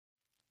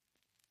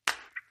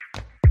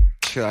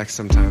feel like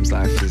sometimes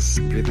life is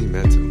really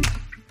mental.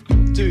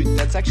 Dude,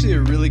 that's actually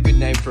a really good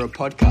name for a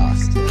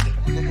podcast.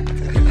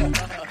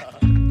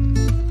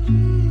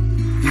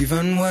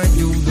 Even when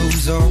you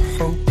lose all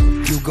hope,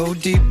 you go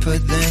deeper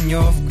than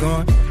you're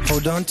gone.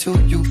 Hold on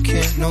till you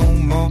can't no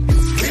more.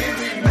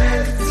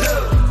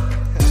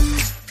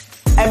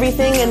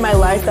 Everything in my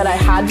life that I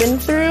had been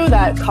through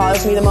that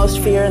caused me the most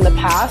fear in the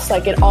past,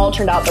 like it all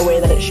turned out the way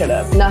that it should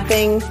have.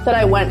 Nothing that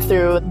I went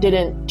through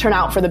didn't turn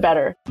out for the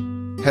better.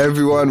 Hey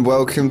everyone,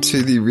 welcome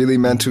to the Really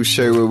Mental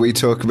Show where we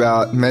talk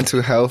about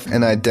mental health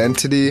and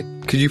identity.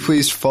 Could you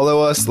please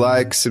follow us,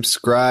 like,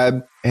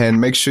 subscribe,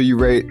 and make sure you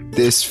rate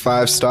this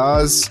 5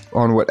 stars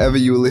on whatever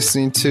you were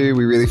listening to.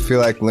 We really feel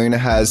like Luna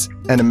has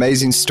an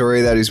amazing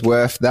story that is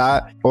worth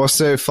that.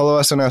 Also, follow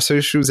us on our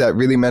socials at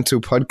Really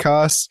Mental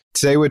Podcast.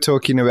 Today we're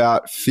talking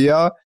about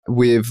fear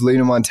with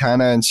Luna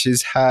Montana, and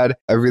she's had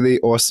a really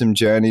awesome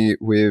journey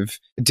with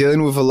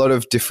dealing with a lot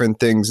of different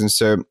things. And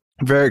so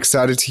I'm very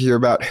excited to hear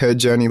about her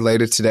journey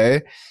later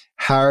today.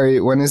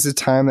 Harry, when is the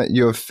time that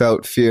you have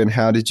felt fear and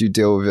how did you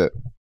deal with it?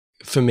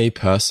 For me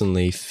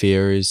personally,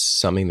 fear is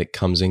something that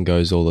comes and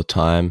goes all the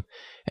time.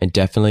 And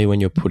definitely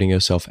when you're putting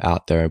yourself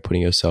out there and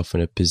putting yourself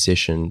in a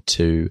position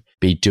to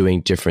be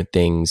doing different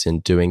things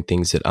and doing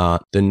things that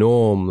aren't the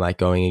norm, like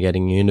going and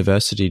getting a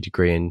university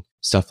degree and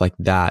stuff like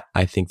that,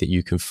 I think that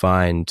you can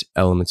find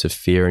elements of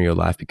fear in your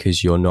life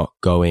because you're not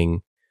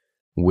going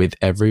with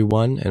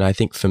everyone. And I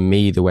think for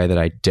me, the way that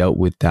I dealt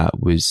with that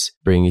was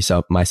bringing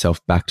myself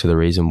back to the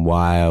reason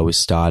why I was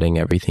starting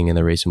everything and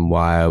the reason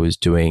why I was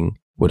doing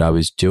what I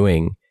was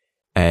doing,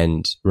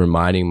 and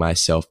reminding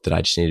myself that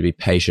I just need to be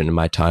patient and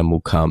my time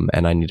will come,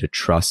 and I need to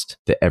trust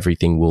that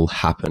everything will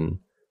happen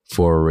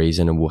for a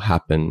reason and will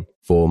happen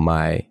for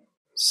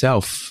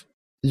myself.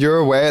 You're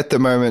away at the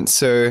moment,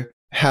 so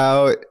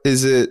how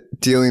is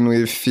it dealing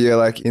with fear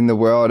like in the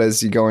world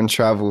as you go and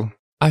travel?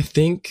 I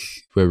think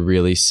we're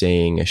really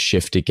seeing a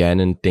shift again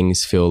and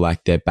things feel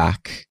like they're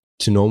back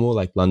to normal,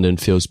 like London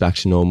feels back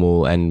to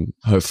normal and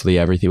hopefully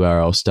everywhere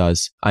else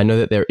does. I know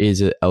that there is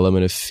an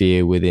element of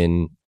fear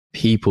within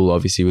people,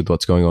 obviously, with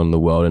what's going on in the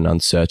world and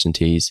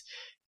uncertainties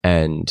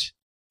and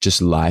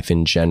just life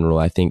in general.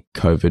 I think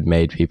COVID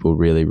made people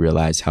really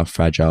realize how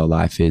fragile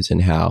life is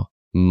and how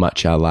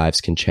much our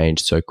lives can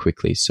change so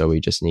quickly. So we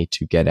just need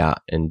to get out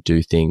and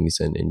do things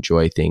and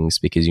enjoy things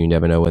because you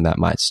never know when that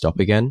might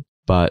stop again.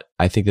 But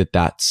I think that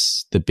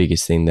that's the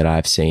biggest thing that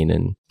I've seen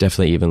and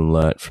definitely even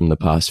learnt from the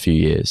past few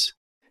years.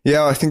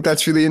 Yeah, I think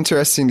that's really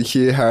interesting to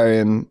hear, Harry,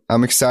 and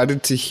I'm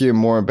excited to hear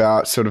more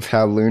about sort of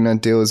how Luna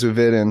deals with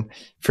it. And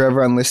for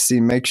everyone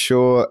listening, make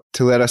sure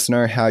to let us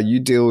know how you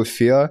deal with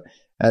fear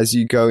as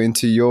you go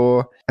into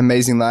your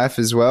amazing life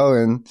as well.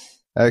 And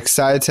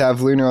excited to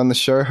have Luna on the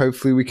show.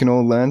 Hopefully we can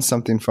all learn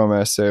something from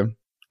her. So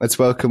let's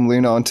welcome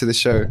Luna onto the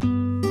show.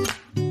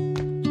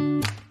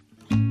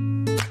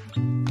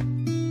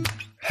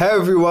 Hey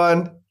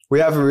everyone. We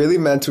have a Really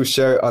Mental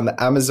Show on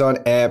the Amazon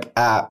AMP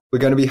app. We're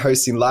going to be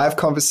hosting live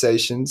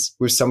conversations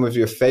with some of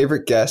your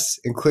favorite guests,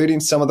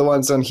 including some of the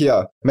ones on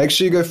here. Make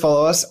sure you go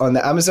follow us on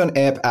the Amazon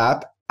AMP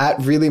app at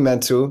Really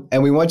Mental.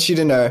 And we want you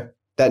to know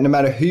that no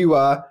matter who you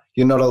are,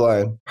 you're not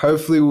alone.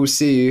 Hopefully we'll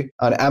see you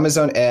on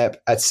Amazon AMP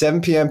at 7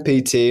 p.m.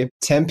 PT,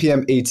 10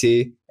 p.m. ET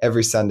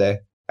every Sunday.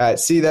 All right,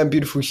 see you then,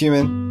 beautiful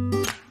human.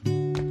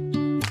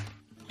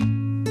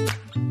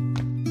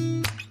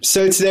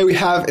 So today we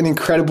have an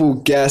incredible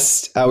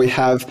guest. We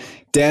have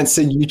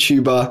dancer,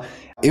 YouTuber,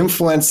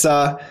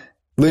 influencer,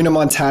 Luna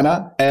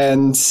Montana.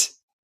 And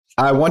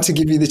I want to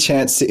give you the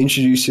chance to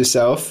introduce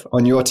yourself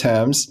on your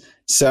terms.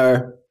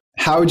 So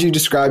how would you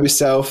describe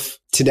yourself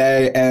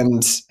today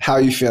and how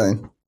are you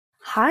feeling?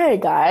 Hi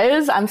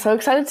guys, I'm so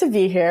excited to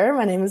be here.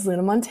 My name is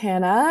Luna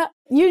Montana.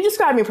 You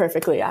described me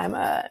perfectly. I'm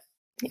a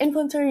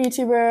influencer,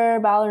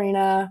 YouTuber,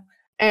 ballerina,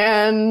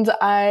 and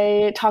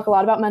I talk a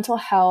lot about mental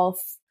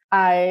health.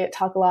 I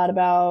talk a lot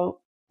about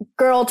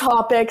girl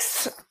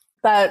topics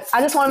that I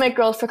just want to make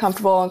girls feel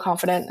comfortable and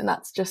confident. And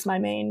that's just my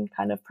main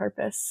kind of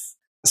purpose.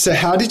 So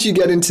how did you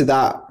get into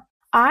that?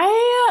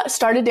 I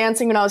started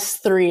dancing when I was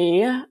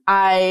 3.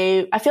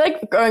 I feel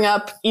like growing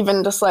up,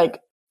 even just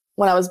like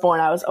when I was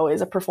born, I was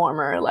always a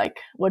performer, like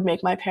would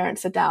make my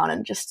parents sit down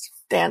and just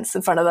dance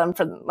in front of them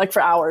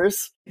for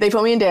hours. They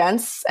put me in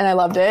dance and I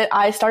loved it.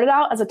 I started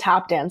out as a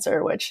tap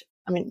dancer, which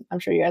I mean, I'm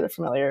sure you guys are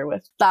familiar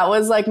with. That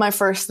was like my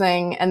first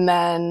thing, and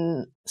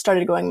then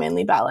started going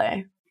mainly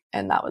ballet.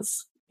 And that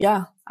was,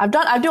 yeah. I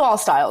do all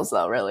styles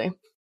though, really.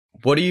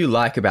 What do you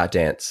like about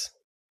dance?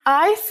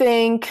 I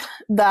think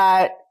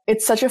that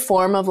it's such a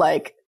form of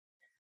like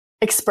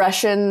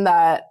expression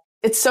that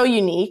it's so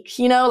unique,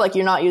 you know, like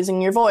you're not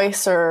using your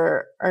voice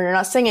or you're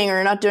not singing or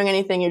you're not doing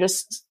anything. You're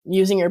just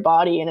using your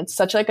body, and it's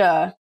such like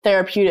a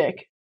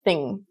therapeutic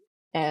thing.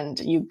 And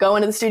you go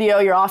into the studio,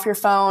 you're off your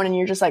phone, and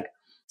you're just like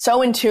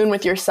so in tune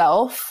with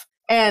yourself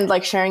and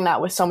like sharing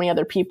that with so many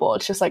other people.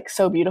 It's just like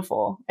so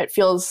beautiful. It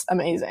feels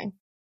amazing.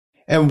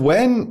 And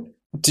when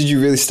did you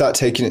really start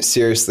taking it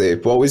seriously?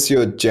 What was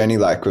your journey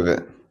like with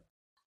it?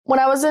 When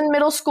I was in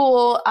middle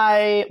school,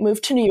 I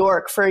moved to New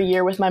York for a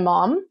year with my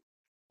mom.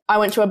 I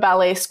went to a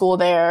ballet school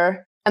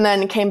there and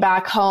then came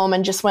back home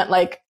and just went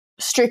like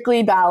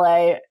strictly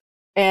ballet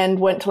and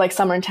went to like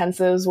summer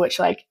intensives, which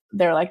like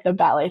they're like the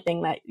ballet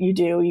thing that you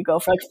do. You go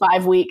for like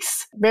 5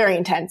 weeks, very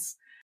intense.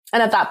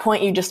 And at that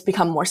point, you just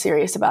become more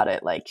serious about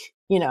it. Like,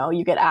 you know,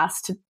 you get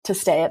asked to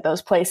stay at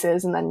those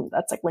places. And then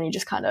that's like when you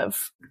just kind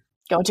of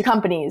go into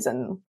companies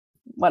and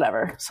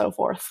whatever, so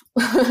forth.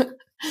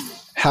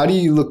 How do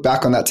you look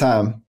back on that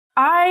time?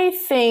 I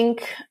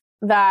think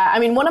that, I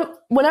mean,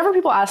 whenever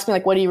people ask me,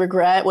 like, what do you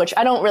regret? Which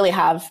I don't really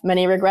have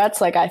many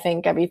regrets. Like, I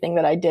think everything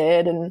that I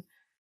did and,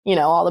 you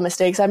know, all the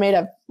mistakes I made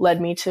have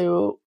led me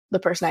to the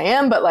person I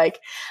am. But like,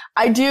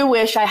 I do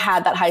wish I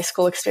had that high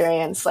school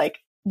experience, like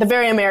the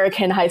very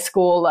American high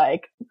school,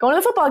 like going to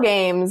the football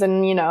games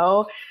and, you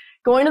know,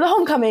 going to the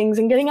homecomings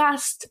and getting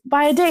asked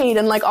by a date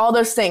and like all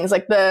those things,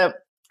 like the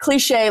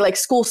cliche, like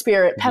school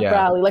spirit, pep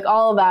rally, like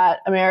all of that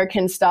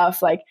American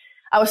stuff. Like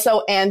I was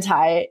so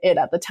anti it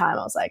at the time.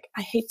 I was like,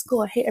 I hate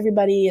school. I hate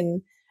everybody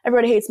and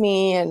everybody hates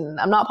me and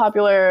I'm not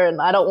popular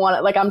and I don't want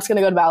it. Like, I'm just going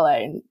to go to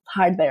ballet and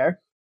hide there.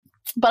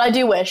 But I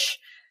do wish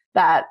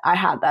that I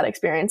had that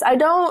experience. I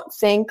don't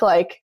think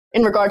like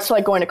in regards to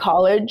like going to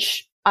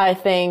college, I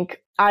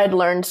think I had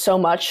learned so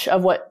much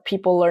of what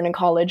people learn in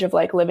college of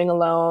like living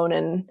alone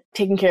and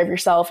taking care of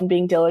yourself and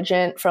being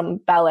diligent from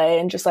ballet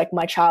and just like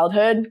my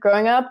childhood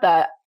growing up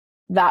that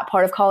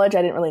part of college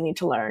I didn't really need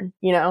to learn,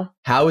 you know?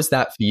 How was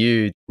that for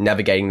you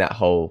navigating that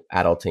whole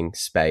adulting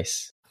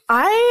space?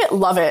 I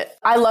love it.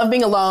 I love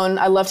being alone.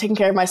 I love taking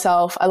care of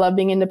myself. I love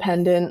being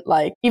independent.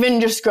 Like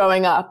even just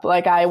growing up,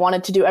 like I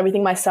wanted to do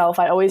everything myself.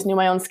 I always knew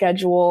my own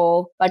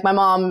schedule. Like my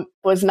mom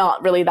was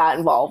not really that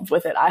involved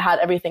with it. I had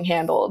everything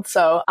handled.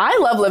 So I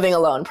love living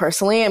alone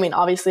personally. I mean,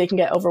 obviously it can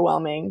get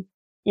overwhelming.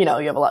 You know,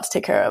 you have a lot to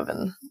take care of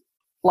and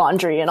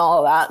laundry and all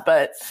of that,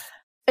 but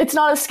it's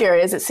not as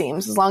scary as it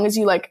seems as long as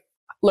you like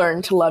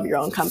learn to love your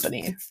own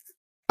company.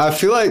 I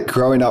feel like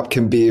growing up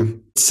can be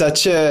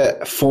such a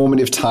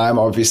formative time,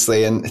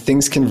 obviously, and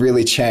things can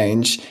really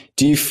change.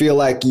 Do you feel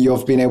like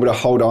you've been able to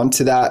hold on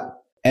to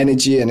that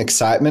energy and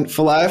excitement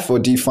for life? Or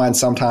do you find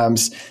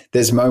sometimes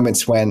there's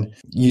moments when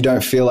you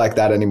don't feel like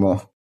that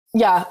anymore?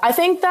 Yeah, I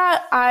think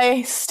that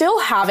I still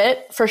have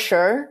it for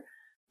sure,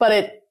 but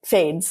it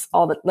fades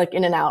all the like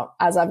in and out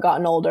as I've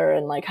gotten older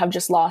and like have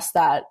just lost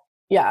that,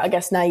 I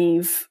guess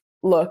naive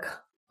look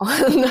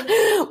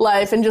on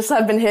life and just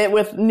have been hit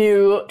with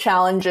new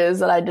challenges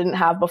that I didn't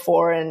have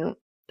before and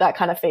that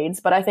kind of fades.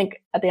 But I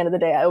think at the end of the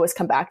day, I always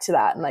come back to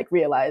that and like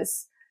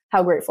realize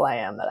how grateful I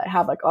am that I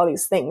have like all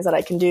these things that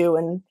I can do.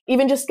 And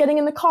even just getting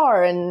in the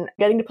car and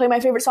getting to play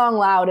my favorite song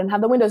loud and have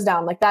the windows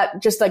down like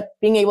that, just like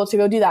being able to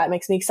go do that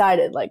makes me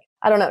excited. Like,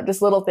 I don't know,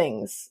 just little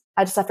things.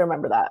 I just have to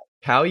remember that.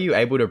 How are you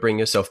able to bring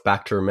yourself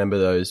back to remember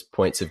those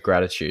points of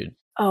gratitude?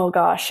 Oh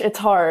gosh, it's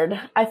hard.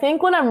 I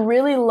think when I'm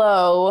really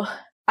low,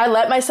 I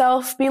let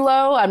myself be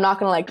low. I'm not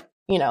going to like,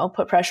 you know,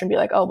 put pressure and be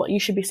like, oh, well, you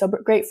should be so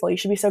grateful. You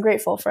should be so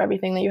grateful for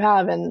everything that you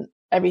have and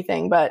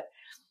everything. But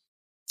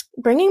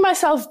bringing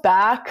myself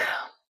back,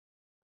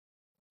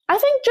 I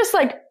think just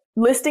like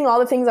listing all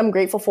the things I'm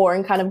grateful for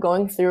and kind of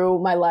going through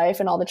my life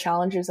and all the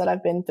challenges that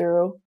I've been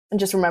through and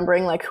just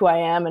remembering like who I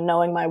am and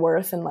knowing my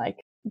worth and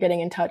like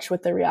getting in touch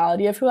with the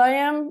reality of who I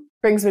am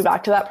brings me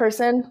back to that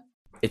person.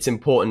 It's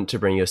important to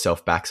bring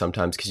yourself back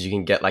sometimes because you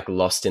can get like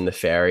lost in the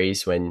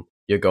fairies when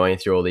you're going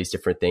through all these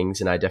different things.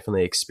 And I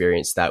definitely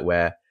experienced that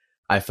where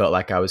I felt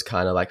like I was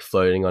kind of like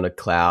floating on a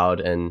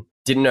cloud and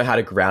didn't know how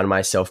to ground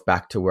myself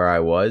back to where I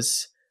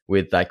was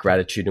with like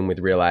gratitude and with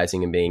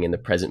realizing and being in the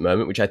present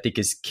moment, which I think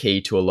is key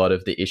to a lot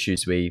of the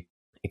issues we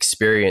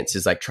experience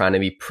is like trying to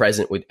be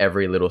present with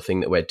every little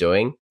thing that we're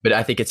doing. But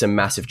I think it's a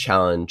massive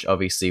challenge,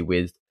 obviously,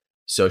 with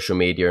social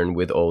media and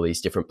with all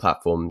these different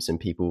platforms and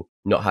people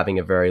not having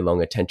a very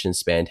long attention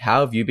span.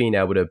 How have you been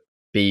able to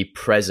be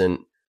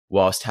present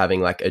whilst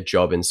having like a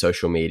job in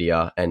social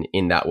media and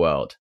in that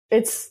world?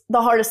 It's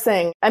the hardest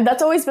thing. And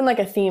that's always been like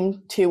a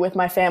theme too with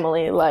my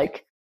family,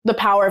 like The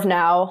Power of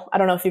Now. I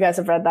don't know if you guys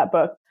have read that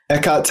book.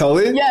 Eckhart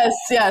Tolle?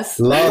 Yes.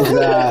 Love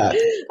that.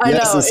 I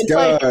yes, know. Let's it's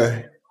go.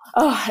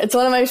 Like, it's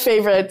one of my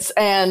favorites.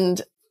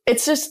 And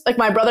it's just like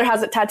my brother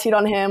has it tattooed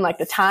on him, like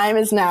the time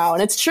is now.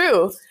 And it's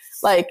true.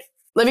 Like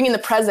living in the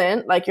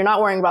present, like you're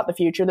not worrying about the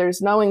future.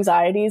 There's no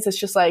anxieties. It's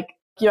just like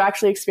you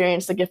actually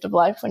experience the gift of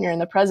life when you're in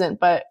the present.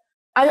 But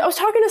I was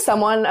talking to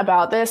someone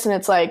about this and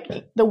it's like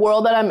the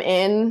world that I'm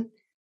in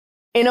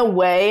a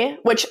way,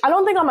 which I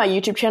don't think on my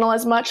YouTube channel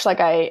as much. Like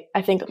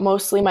I think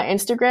mostly my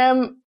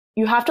Instagram,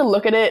 you have to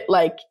look at it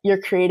like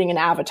you're creating an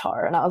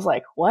avatar. And I was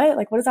like, what?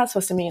 Like, what is that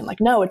supposed to mean? Like,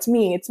 no, it's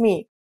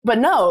me. But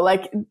no,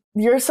 like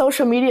your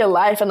social media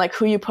life and like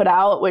who you put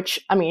out, which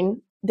I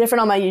mean,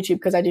 different on my YouTube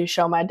because I do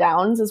show my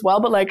downs as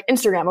well. But like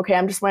Instagram, okay,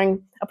 I'm just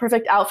wearing a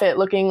perfect outfit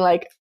looking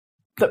like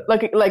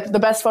the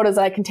best photos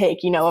that I can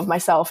take, you know, of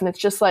myself. And it's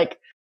just like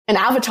an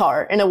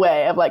avatar in a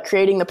way of like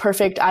creating the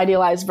perfect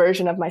idealized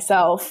version of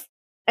myself.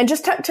 And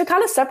just to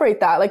kind of separate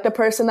that, like the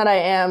person that I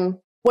am,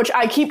 which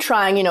I keep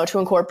trying, you know, to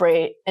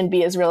incorporate and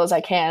be as real as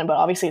I can. But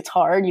obviously it's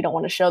hard. You don't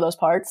want to show those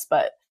parts.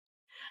 But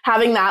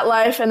having that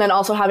life and then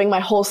also having my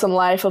wholesome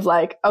life of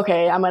like,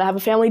 okay, I'm going to have a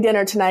family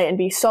dinner tonight and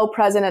be so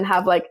present and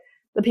have like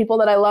the people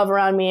that I love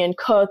around me and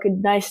cook a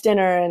nice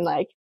dinner and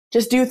like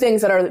just do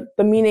things that are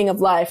the meaning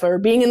of life, or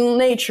being in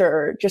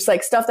nature, just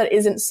like stuff that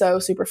isn't so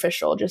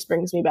superficial, just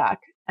brings me back,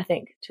 I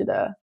think, to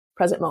the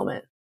present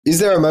moment. Is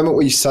there a moment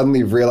where you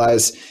suddenly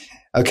realize,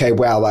 okay,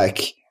 wow,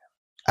 like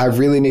I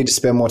really need to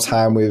spend more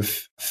time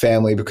with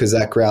family because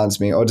that grounds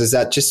me? Or does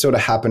that just sort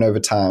of happen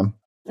over time?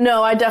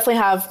 No, I definitely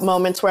have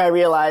moments where I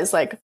realize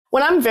like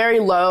when I'm very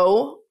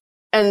low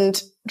and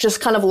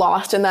just kind of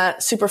lost in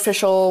that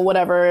superficial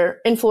whatever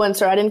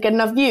influencer, I didn't get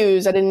enough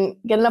views, I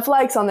didn't get enough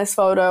likes on this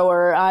photo,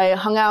 or I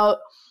hung out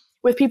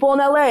with people in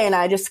LA and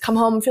I just come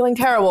home feeling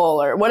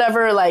terrible or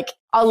whatever, like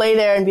I'll lay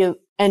there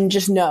and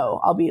just know,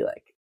 I'll be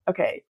like,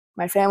 okay,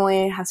 my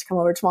family has to come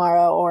over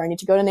tomorrow, or I need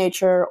to go to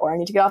nature, or I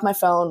need to get off my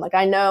phone. Like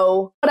I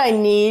know what I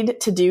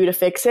need to do to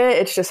fix it.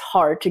 It's just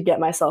hard to get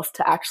myself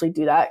to actually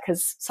do that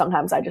because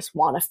sometimes I just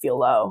want to feel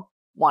low,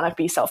 want to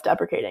be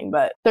self-deprecating.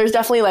 But there's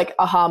definitely like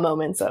aha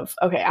moments of,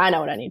 okay, I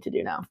know what I need to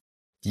do now.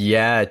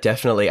 Yeah,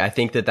 definitely. I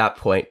think that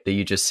point that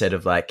you just said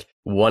of like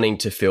wanting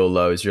to feel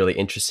low is really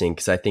interesting,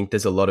 because I think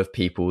there's a lot of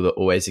people that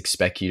always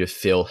expect you to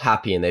feel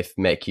happy and they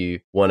make you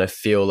want to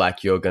feel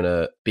like you're going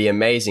to be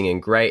amazing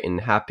and great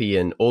and happy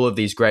and all of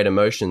these great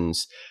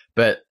emotions.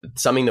 But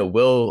something that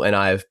Will and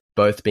I have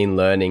both been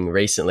learning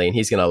recently, and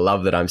he's going to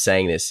love that I'm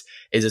saying this,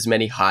 is as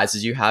many highs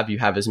as you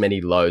have as many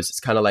lows.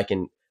 It's kind of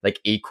like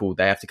equal.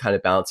 They have to kind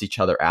of balance each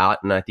other out.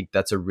 And I think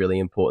that's a really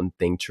important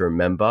thing to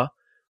remember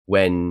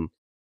when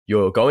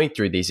you're going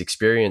through these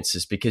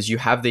experiences, because you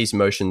have these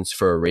emotions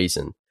for a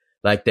reason.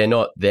 Like they're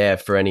not there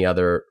for any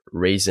other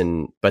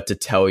reason but to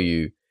tell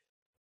you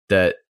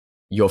that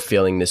you're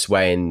feeling this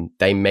way, and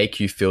they make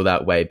you feel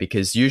that way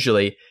because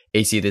usually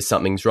it's either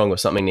something's wrong or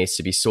something needs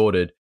to be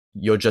sorted.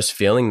 You're just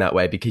feeling that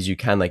way because you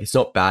can. Like it's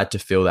not bad to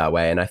feel that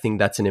way. And I think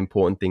that's an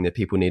important thing that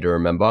people need to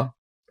remember,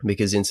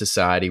 because in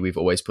society we've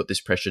always put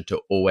this pressure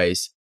to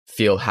always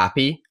feel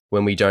happy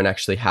when we don't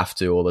actually have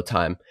to all the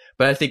time.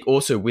 But I think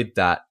also with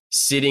that,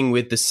 sitting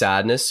with the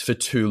sadness for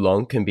too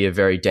long can be a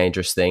very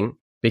dangerous thing,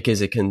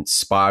 because it can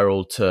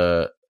spiral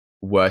to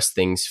worse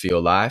things for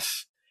your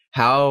life.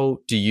 How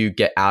do you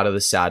get out of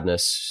the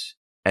sadness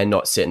and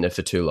not sit in it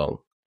for too long?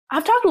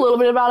 I've talked a little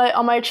bit about it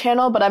on my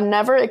channel, but I've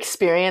never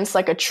experienced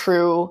like a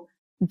true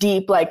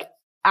deep, like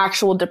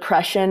actual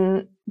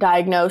depression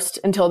diagnosed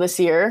until this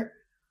year.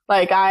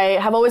 Like I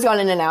have always gone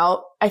in and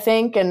out, I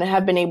think, and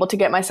have been able to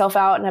get myself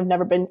out. And I've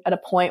never been at a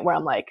point where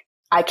I'm like,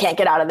 I can't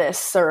get out of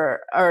this,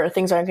 or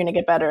things aren't going to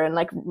get better. And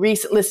like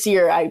this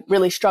year, I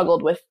really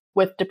struggled with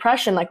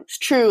depression. Like it's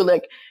true,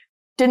 like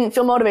didn't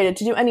feel motivated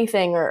to do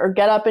anything or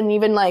get up and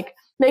even like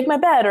make my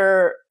bed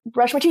or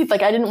brush my teeth.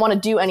 Like I didn't want to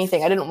do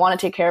anything. I didn't want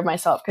to take care of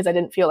myself because I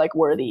didn't feel like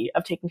worthy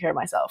of taking care of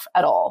myself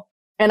at all.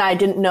 And I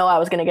didn't know I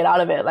was going to get out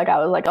of it. Like I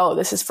was like, oh,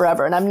 this is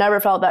forever. And I've never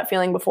felt that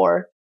feeling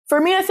before.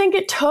 For me, I think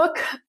it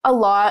took a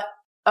lot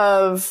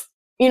of,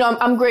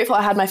 I'm grateful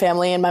I had my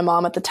family and my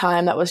mom at the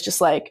time that was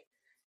just like,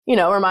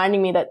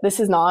 reminding me that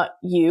this is not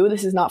you,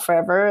 this is not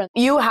forever.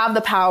 You have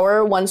the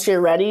power once you're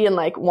ready and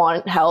like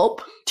want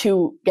help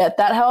to get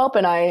that help.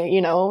 And I,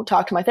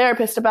 talked to my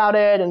therapist about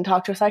it and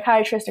talked to a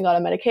psychiatrist and got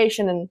on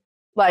medication. And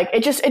like,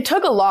 it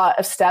took a lot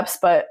of steps,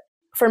 but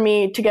for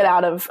me to get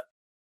out of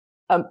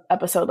an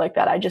episode like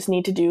that, I just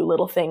need to do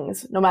little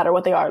things, no matter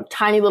what they are,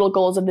 tiny little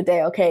goals of the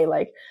day. Okay.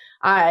 Like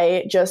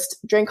I just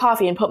drink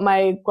coffee and put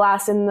my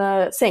glass in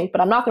the sink,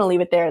 but I'm not going to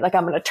leave it there. Like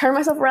I'm going to turn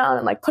myself around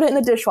and like put it in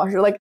the dishwasher,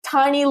 like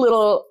tiny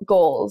little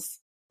goals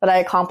that I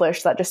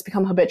accomplish that just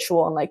become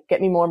habitual and like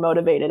get me more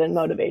motivated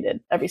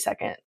every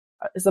second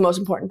is the most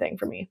important thing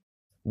for me.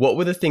 What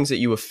were the things that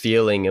you were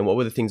feeling, and what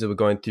were the things that were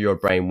going through your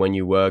brain when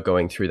you were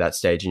going through that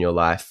stage in your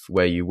life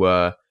where you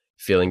were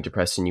feeling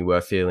depressed and you were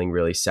feeling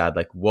really sad?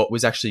 Like what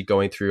was actually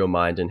going through your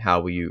mind and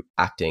how were you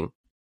acting?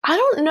 I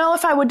don't know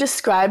if I would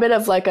describe it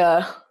of like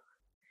a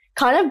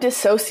kind of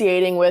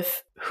dissociating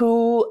with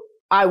who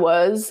I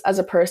was as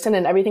a person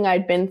and everything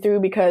I'd been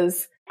through,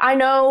 because I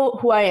know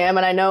who I am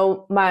and I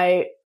know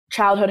my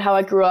childhood, how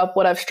I grew up,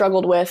 what I've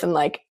struggled with. And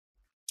like,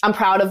 I'm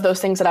proud of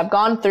those things that I've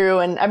gone through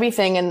and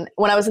everything. And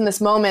when I was in this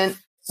moment,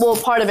 well,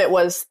 part of it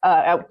was,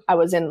 I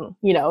was in,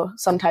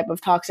 some type of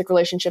toxic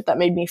relationship that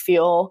made me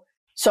feel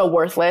so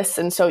worthless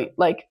and so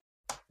like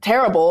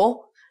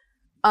terrible.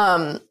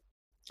 And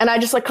I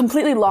just like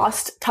completely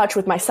lost touch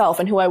with myself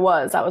and who I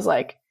was. I was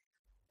like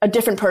a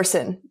different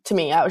person to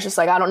me. I was just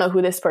like, I don't know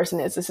who this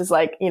person is. This is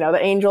like, the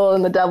angel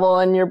and the devil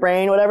in your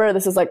brain, whatever.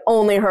 This is like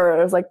only her.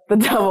 It was like the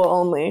devil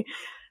only.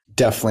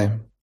 Definitely.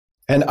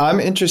 And I'm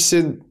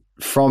interested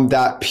from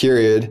that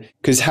period,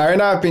 because Harry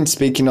and I have been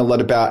speaking a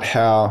lot about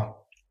how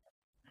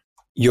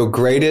your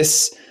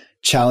greatest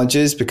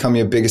challenges become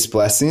your biggest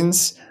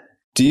blessings.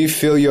 Do you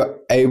feel you're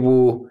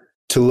able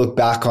to look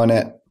back on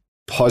it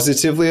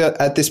positively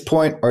at this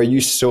point, or are you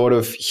sort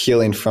of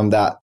healing from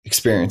that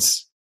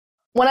experience?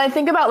 When I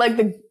think about like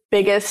the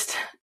biggest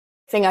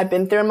thing I've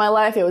been through in my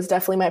life, it was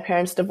definitely my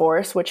parents'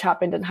 divorce, which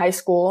happened in high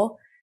school.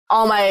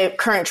 All my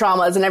current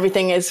traumas and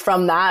everything is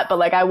from that, but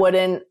like I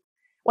wouldn't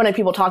when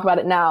people talk about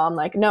it now, I'm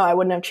like, no, I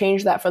wouldn't have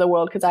changed that for the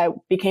world because I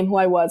became who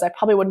I was. I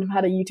probably wouldn't have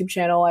had a YouTube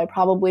channel. I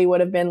probably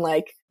would have been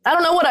like, I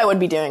don't know what I would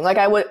be doing. Like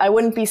I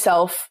wouldn't be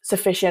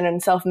self-sufficient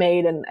and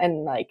self-made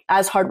and like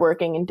as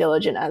hardworking and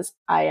diligent as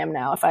I am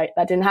now if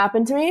that didn't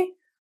happen to me.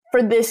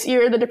 For this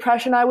year, the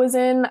depression I was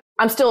in,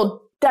 I'm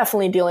still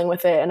definitely dealing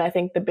with it. And I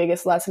think the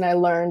biggest lesson I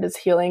learned is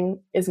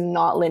healing is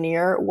not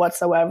linear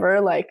whatsoever.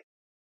 Like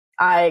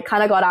I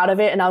kind of got out of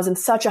it and I was in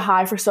such a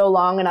high for so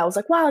long and I was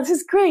like, wow, this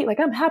is great. Like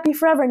I'm happy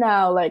forever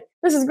now. Like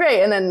this is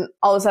great. And then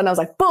all of a sudden I was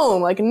like,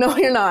 boom, like, no,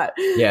 you're not.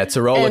 Yeah, it's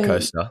a roller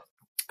coaster.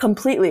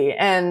 Completely.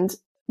 And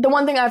the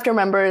one thing I have to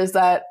remember is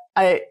that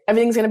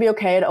everything's going to be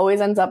okay. It always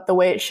ends up the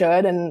way it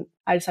should. And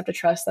I just have to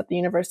trust that the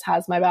universe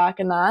has my back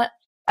in that.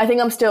 I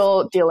think I'm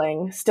still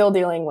dealing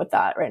with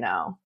that right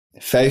now.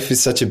 Faith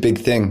is such a big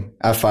thing,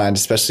 I find,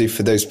 especially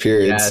for those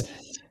periods.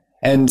 Yes.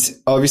 And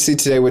obviously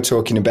today we're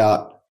talking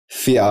about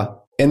fear.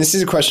 And this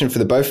is a question for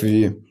the both of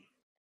you.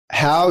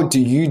 How do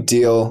you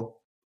deal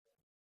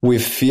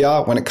with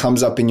fear when it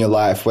comes up in your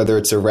life, whether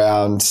it's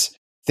around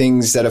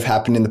things that have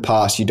happened in the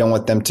past, you don't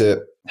want them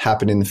to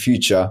happen in the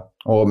future,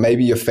 or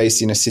maybe you're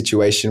facing a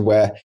situation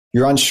where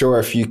you're unsure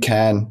if you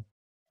can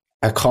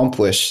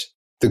accomplish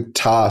the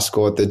task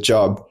or the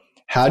job.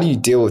 How do you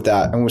deal with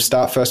that? And we'll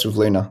start first with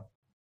Luna.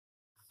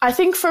 I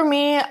think for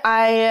me,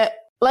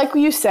 like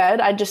you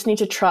said, I just need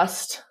to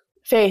trust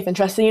faith and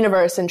trust the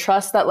universe and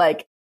trust that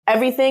like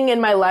everything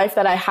in my life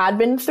that I had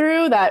been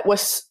through that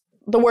was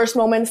the worst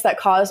moments that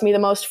caused me the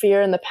most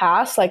fear in the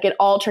past, like it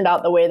all turned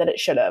out the way that it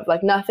should have.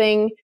 Like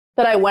nothing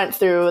that I went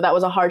through that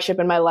was a hardship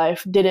in my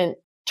life didn't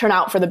turn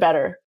out for the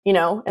better, in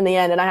the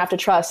end. And I have to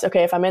trust,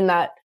 okay, if I'm in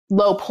that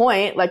low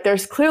point, like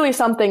there's clearly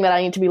something that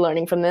I need to be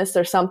learning from this.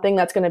 There's something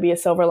that's going to be a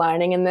silver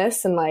lining in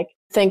this. And like,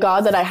 thank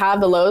God that I have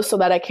the lows so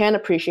that I can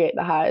appreciate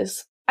the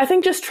highs. I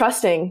think just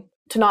trusting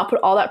to not put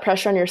all that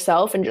pressure on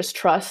yourself and just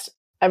trust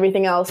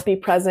everything else, be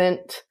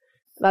present.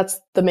 That's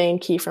the main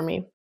key for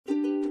me.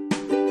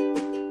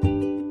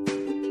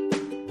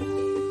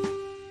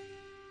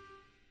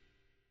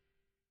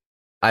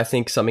 I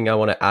think something I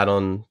want to add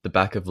on the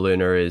back of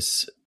Luna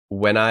is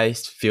when I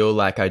feel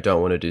like I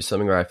don't want to do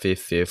something or I feel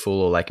fearful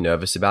or like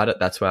nervous about it,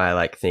 that's when I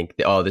like think,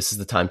 oh, this is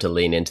the time to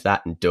lean into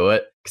that and do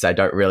it, because I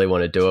don't really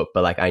want to do it,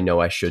 but like I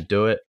know I should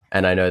do it.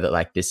 And I know that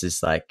like this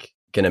is like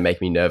going to make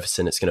me nervous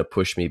and it's going to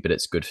push me, but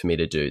it's good for me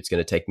to do. It's going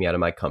to take me out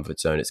of my comfort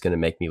zone. It's going to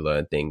make me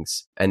learn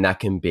things. And that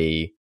can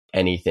be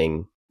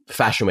anything.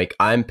 Fashion Week,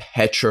 I'm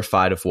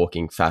petrified of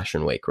walking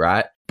Fashion Week,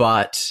 right?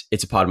 But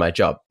it's a part of my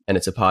job and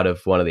it's a part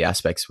of one of the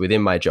aspects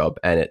within my job,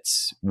 and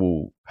it's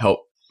will help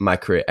my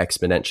career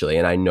exponentially.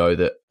 And I know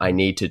that I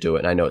need to do it.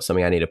 And I know it's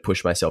something I need to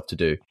push myself to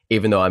do,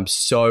 even though I'm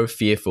so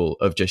fearful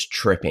of just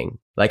tripping.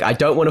 Like I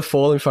don't want to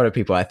fall in front of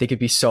people. I think it'd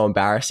be so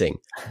embarrassing,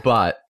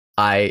 but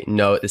I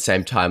know at the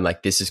same time,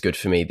 like this is good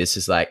for me. This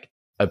is like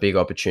a big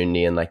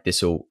opportunity and like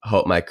this will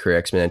help my career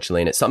exponentially.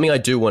 And it's something I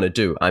do want to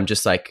do. I'm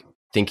just like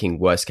thinking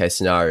worst case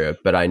scenario,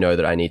 but I know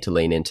that I need to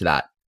lean into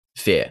that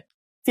fear.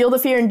 Feel the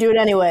fear and do it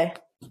anyway.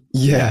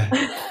 Yeah.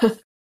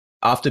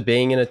 After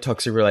being in a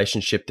toxic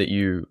relationship that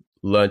you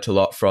learned a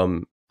lot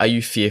from, are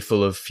you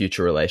fearful of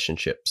future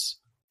relationships?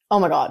 Oh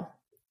my God.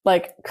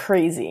 Like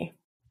crazy.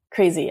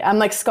 I'm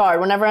like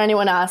scarred. Whenever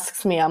anyone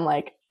asks me, I'm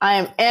like, I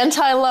am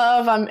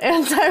anti-love. I'm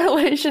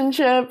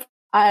anti-relationship.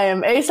 I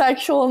am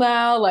asexual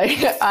now. Like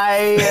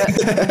I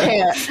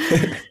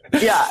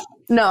can't. Yeah.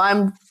 No,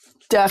 I'm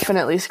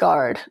definitely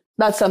scarred.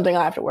 That's something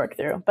I have to work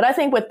through. But I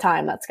think with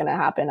time, that's going to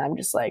happen. I'm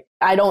just like,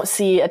 I don't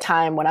see a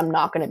time when I'm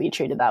not going to be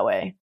treated that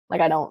way. Like,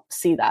 I don't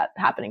see that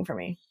happening for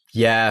me.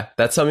 Yeah,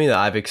 that's something that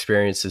I've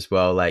experienced as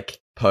well. Like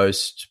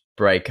post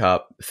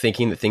breakup,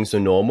 thinking that things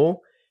were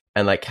normal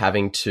and like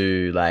having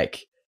to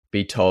like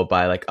be told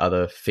by like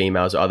other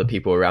females or other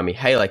people around me,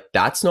 hey, like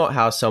that's not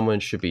how someone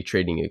should be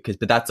treating you.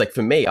 But that's like,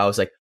 for me, I was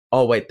like,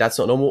 oh wait, that's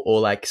not normal. Or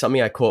like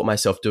something I caught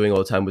myself doing all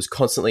the time was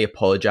constantly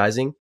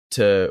apologizing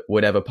to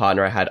whatever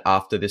partner I had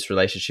after this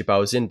relationship I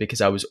was in,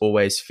 because I was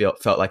always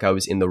felt like I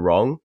was in the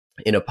wrong.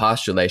 In a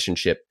past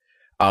relationship,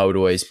 I would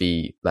always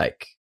be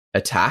like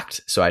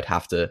attacked. So I'd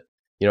have to,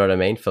 you know what I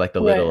mean? For like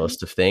the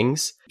littlest of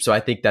things. So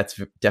I think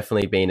that's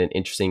definitely been an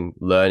interesting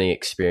learning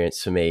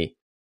experience for me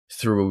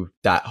through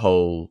that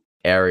whole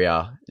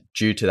area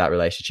due to that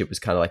relationship, was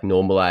kind of like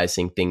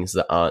normalizing things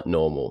that aren't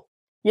normal.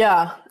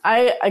 Yeah,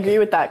 I agree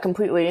with that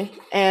completely.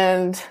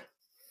 And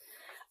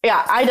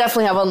yeah, I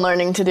definitely have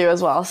unlearning to do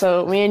as well.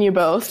 So me and you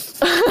both.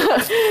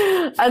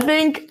 I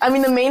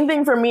mean, the main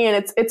thing for me,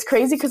 and it's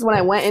crazy because when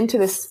I went into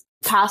this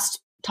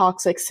past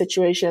toxic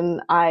situation,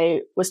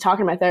 I was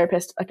talking to my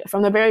therapist like,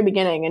 from the very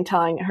beginning and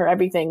telling her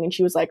everything. And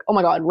she was like, oh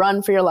my God,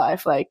 run for your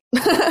life. Like,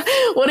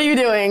 what are you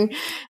doing?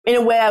 In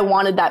a way, I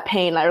wanted that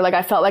pain.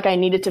 I felt like I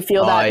needed to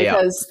feel that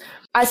because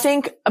I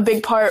think a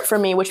big part for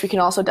me, which we can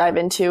also dive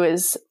into,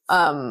 is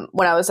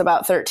when I was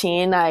about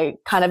 13, I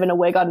kind of in a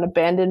way got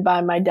abandoned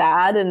by my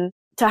dad, and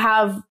to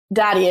have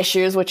daddy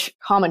issues, which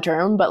common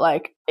term, but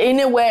like in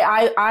a way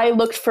I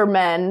looked for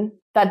men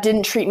that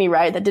didn't treat me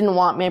right, that didn't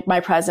want my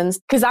presence,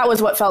 because that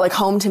was what felt like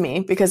home to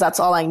me, because that's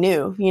all I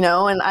knew,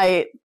 and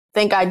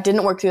think I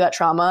didn't work through that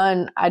trauma,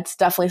 and it's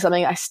definitely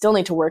something I still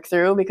need to work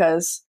through,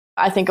 because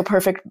I think a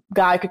perfect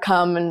guy could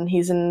come and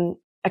he's an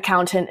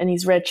accountant and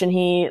he's rich and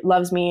he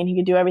loves me and he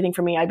could do everything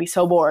for me. I'd be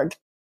so bored.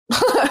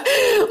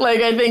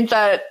 Like, I think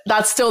that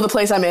that's still the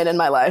place I'm in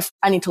my life.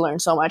 I need to learn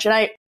so much. And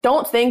I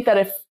don't think that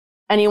if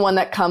anyone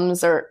that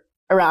comes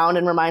around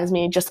and reminds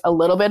me just a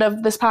little bit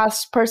of this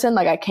past person,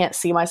 like, I can't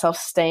see myself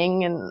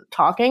staying and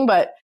talking,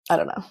 but I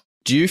don't know.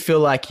 Do you feel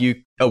like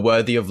you are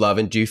worthy of love,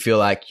 and do you feel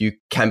like you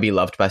can be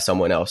loved by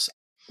someone else?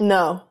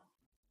 No,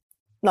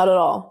 not at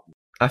all.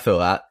 I feel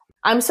that.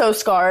 I'm so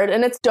scarred,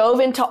 and it's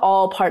dove into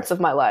all parts of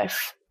my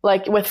life.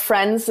 Like with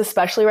friends,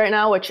 especially right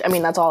now, which, I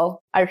mean, that's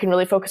all I can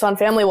really focus on.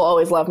 Family will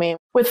always love me.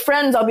 With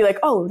friends, I'll be like,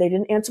 oh, they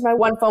didn't answer my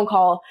one phone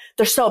call.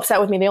 They're so upset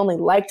with me. They only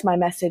liked my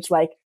message.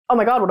 Like, oh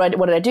my God,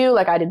 what did I do?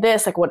 Like, I did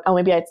this. Like, what? Oh,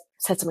 maybe I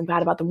said something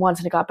bad about them once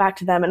and it got back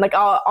to them. And like,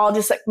 I'll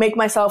just like make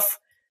myself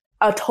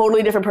a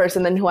totally different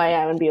person than who I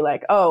am and be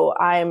like, oh,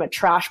 I'm a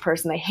trash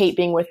person. They hate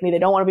being with me. They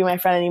don't want to be my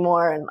friend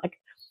anymore. And like,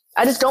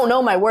 I just don't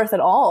know my worth at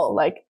all.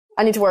 Like,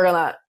 I need to work on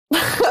that.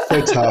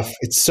 So tough.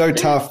 It's so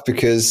tough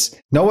because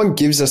no one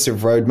gives us a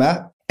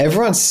roadmap.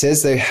 Everyone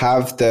says they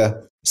have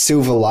the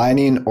silver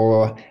lining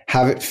or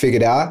have it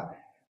figured out.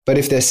 But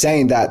if they're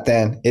saying that,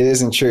 then it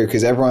isn't true,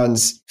 because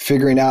everyone's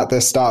figuring out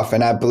their stuff.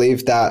 And I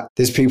believe that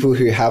there's people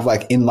who have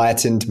like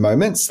enlightened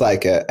moments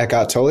like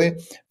Eckhart Tolle.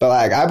 But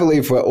like, I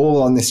believe we're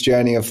all on this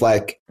journey of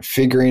like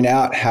figuring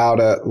out how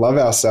to love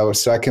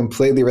ourselves. So I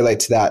completely relate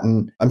to that.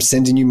 And I'm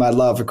sending you my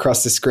love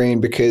across the screen,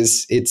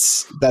 because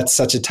that's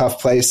such a tough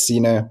place,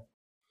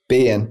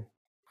 be in.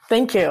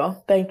 Thank you.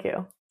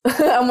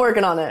 I'm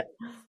working on it.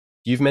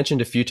 You've mentioned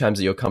a few times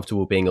that you're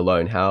comfortable being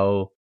alone.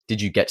 How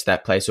did you get to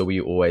that place, or were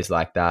you always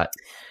like that?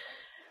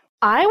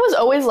 I was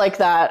always like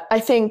that. I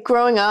think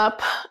growing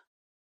up,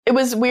 it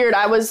was weird.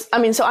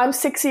 So I'm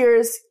 6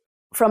 years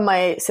from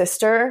my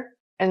sister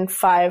and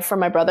 5 from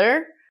my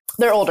brother.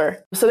 They're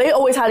older. So they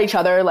always had each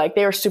other. Like,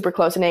 they were super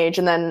close in age.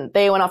 And then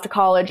they went off to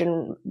college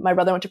and my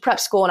brother went to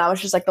prep school, and I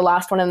was just like the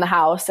last one in the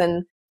house.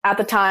 And at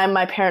the time,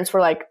 my parents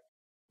were like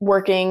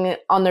working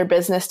on their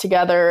business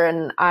together,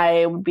 and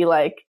I would be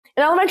like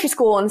in elementary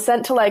school and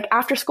sent to like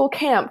after school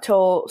camp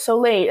till so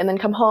late, and then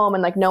come home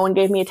and like no one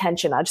gave me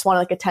attention. I just wanted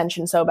like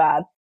attention so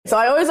bad. So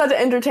I always had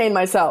to entertain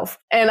myself,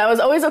 and I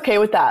was always okay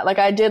with that. Like,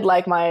 I did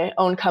like my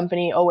own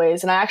company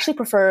always. And I actually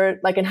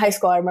preferred, like in high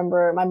school, I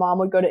remember my mom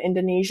would go to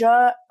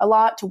Indonesia a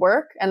lot to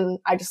work, and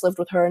I just lived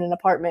with her in an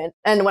apartment.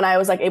 And when I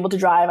was like able to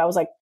drive, I was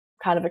like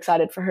kind of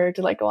excited for her to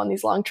like go on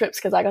these long trips,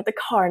 because I got the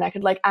car and I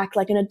could like act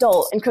like an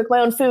adult and cook my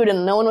own food,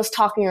 and no one was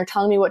talking or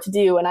telling me what to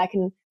do, and I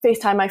can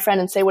FaceTime my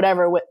friend and say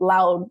whatever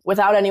loud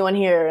without anyone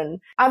here. And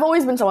I've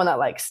always been someone that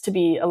likes to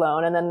be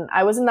alone. And then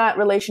I was in that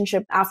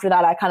relationship. After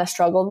that, I kind of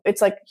struggled. It's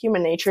like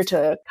human nature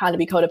to kind of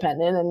be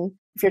codependent, and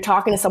if you're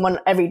talking to someone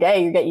every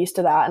day, you get used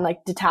to that, and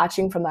like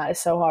detaching from that is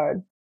so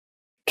hard.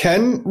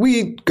 Can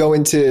we go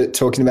into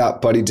talking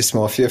about body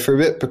dysmorphia for a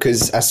bit?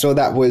 Because I saw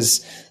that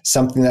was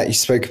something that you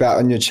spoke about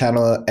on your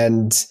channel,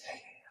 and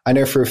I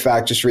know for a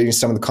fact, just reading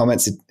some of the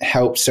comments, it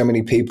helped so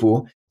many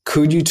people.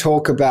 Could you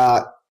talk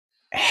about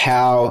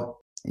how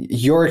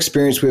your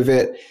experience with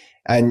it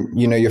and,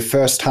 your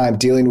first time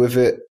dealing with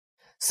it?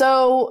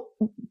 So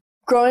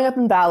growing up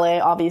in ballet,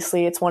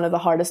 obviously, it's one of the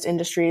hardest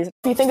industries.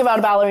 If you think about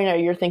a ballerina,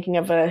 you're thinking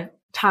of a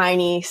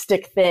tiny,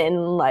 stick thin,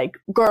 like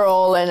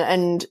girl,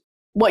 and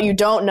what you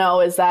don't know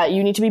is that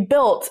you need to be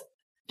built.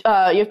 You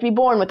have to be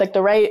born with like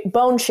the right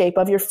bone shape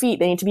of your feet.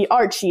 They need to be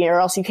archy, or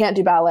else you can't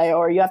do ballet.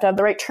 Or you have to have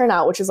the right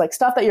turnout, which is like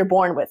stuff that you're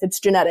born with.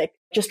 It's genetic.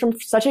 Just from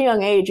such a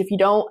young age, if you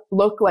don't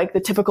look like the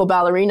typical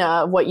ballerina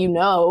of what you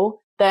know,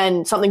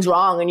 then something's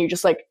wrong and you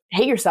just like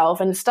hate yourself,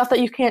 and it's stuff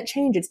that you can't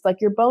change. It's like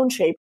your bone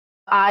shape.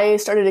 I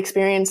started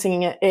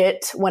experiencing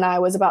it when I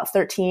was about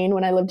 13,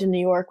 when I lived in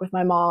New York with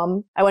my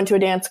mom. I went to a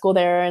dance school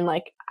there, and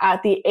like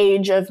at the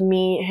age of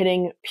me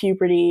hitting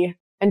puberty,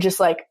 and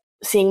just like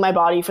seeing my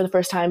body for the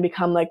first time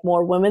become like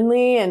more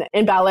womanly. And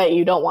in ballet,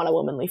 you don't want a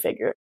womanly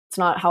figure. It's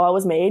not how I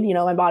was made.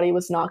 My body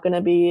was not going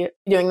to be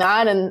doing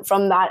that. And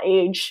from that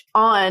age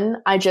on,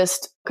 I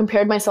just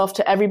compared myself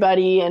to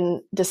everybody and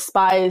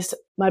despised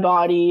my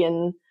body.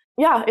 And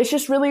yeah, it's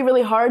just really,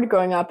 really hard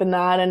growing up in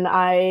that. And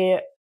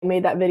I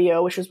made that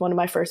video, which was one of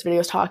my first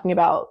videos talking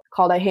about,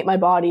 called I Hate My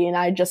Body. And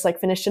I just like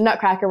finished a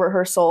Nutcracker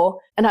rehearsal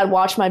and had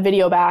watched my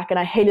video back, and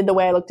I hated the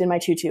way I looked in my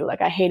tutu.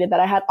 Like, I hated that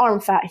I had arm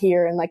fat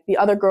here, and like the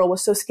other girl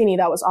was so skinny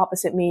that was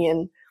opposite me.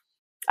 And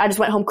I just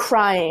went home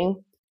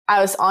crying.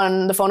 I was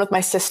on the phone with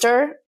my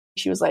sister.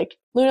 She was like,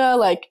 Luna,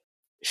 like,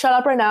 shut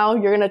up right now.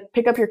 You're going to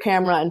pick up your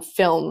camera and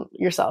film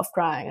yourself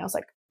crying. And I was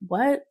like,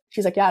 what?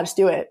 She's like, yeah, just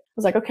do it. I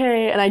was like,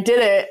 okay. And I did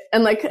it.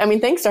 And like, I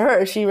mean, thanks to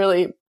her, she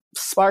really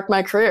sparked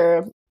my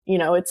career.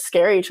 It's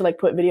scary to like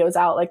put videos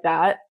out like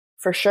that,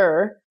 for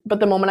sure. But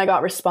the moment I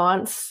got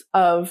response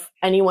of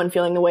anyone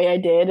feeling the way I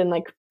did, and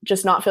like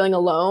just not feeling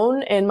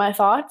alone in my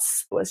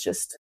thoughts, was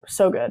just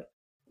so good.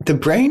 The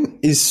brain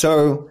is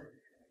so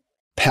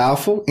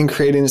powerful in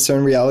creating its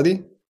own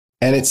reality.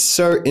 And it's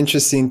so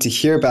interesting to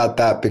hear about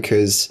that,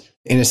 because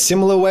in a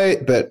similar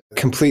way, but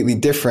completely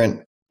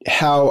different,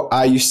 how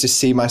I used to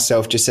see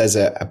myself just as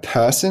a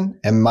person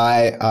and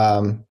my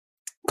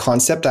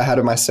concept I had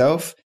of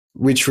myself,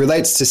 which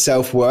relates to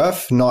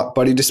self-worth, not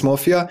body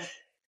dysmorphia.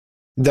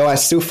 Though I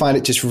still find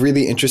it just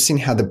really interesting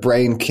how the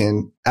brain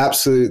can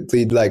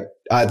absolutely like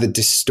either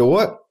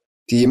distort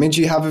the image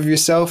you have of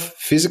yourself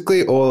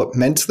physically or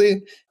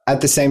mentally.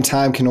 At the same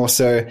time, can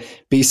also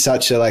be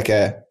such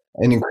an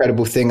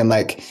incredible thing and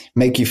like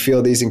make you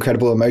feel these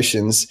incredible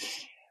emotions.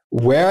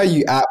 Where are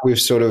you at with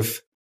sort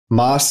of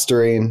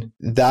mastering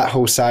that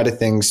whole side of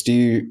things? Do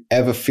you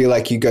ever feel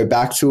like you go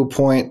back to a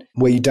point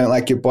where you don't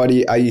like your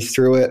body? Are you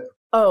through it?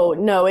 Oh,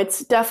 no,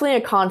 it's definitely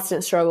a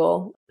constant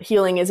struggle.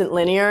 Healing isn't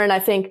linear. And I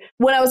think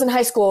when I was in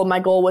high school, my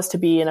goal was to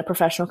be in a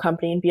professional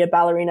company and be a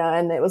ballerina.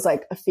 And it was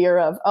like a fear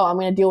of, oh, I'm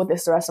going to deal with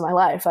this the rest of my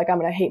life. Like I'm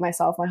going to hate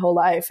myself my whole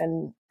life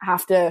and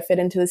have to fit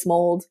into this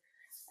mold.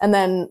 And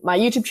then my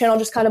YouTube channel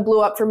just kind of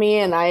blew up for me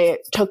and I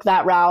took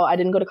that route. I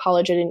didn't go to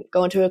college. I didn't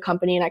go into a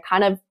company and I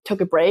kind of took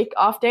a break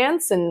off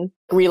dance and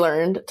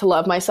relearned to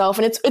love myself.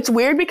 And it's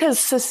weird because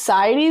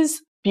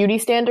society's beauty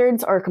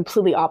standards are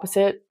completely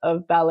opposite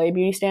of ballet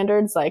beauty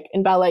standards. Like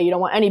in ballet, you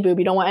don't want any boob,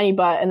 you don't want any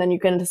butt. And then you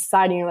get into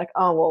society and you're like,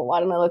 oh, well, why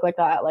don't I look like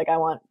that? Like I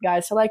want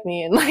guys to like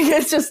me. And like,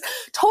 it's just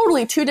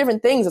totally two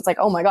different things. It's like,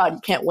 oh my God,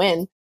 you can't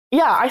win.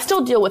 Yeah, I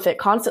still deal with it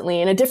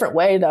constantly in a different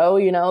way though.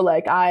 You know,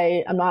 like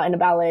I'm not in a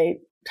ballet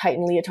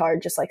tighten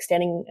leotard, just like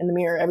standing in the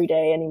mirror every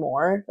day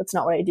anymore. That's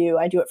not what I do.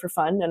 I do it for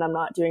fun and I'm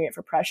not doing it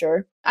for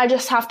pressure. I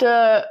just have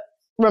to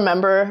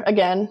remember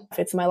again, if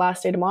it's my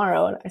last day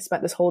tomorrow and I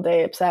spent this whole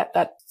day upset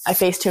that I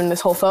facetuned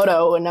this whole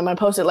photo and I'm going to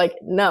post it, like,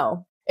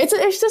 no, it's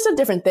just a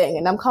different thing.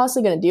 And I'm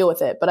constantly going to deal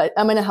with it, but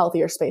I'm in a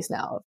healthier space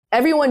now.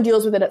 Everyone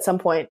deals with it at some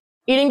point.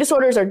 Eating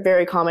disorders are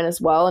very common as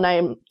well. And I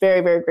am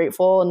very, very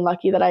grateful and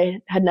lucky that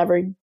I had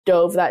never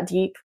dove that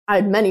deep. I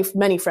had many,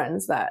 many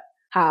friends that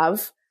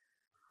have.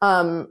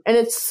 And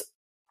it's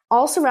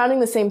all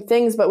surrounding the same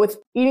things, but with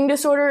eating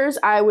disorders,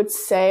 I would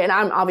say, and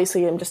I'm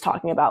just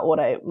talking about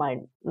my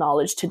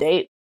knowledge to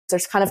date.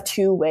 There's kind of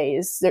two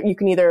ways that you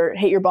can either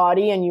hate your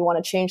body and you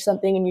want to change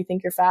something and you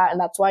think you're fat and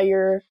that's why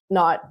you're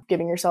not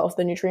giving yourself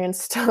the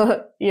nutrients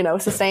to,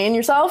 sustain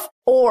yourself,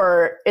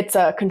 or it's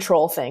a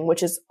control thing,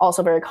 which is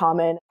also very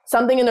common.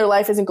 Something in their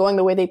life isn't going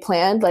the way they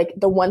planned. Like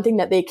the one thing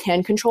that they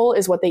can control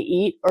is what they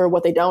eat or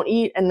what they don't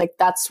eat. And like,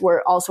 that's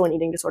where also an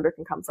eating disorder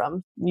can come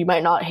from. You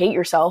might not hate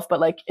yourself, but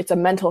like it's a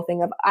mental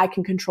thing of I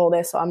can control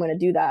this, so I'm going to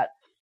do that.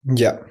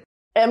 Yeah.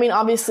 I mean,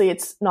 obviously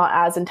it's not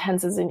as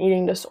intense as an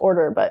eating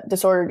disorder, but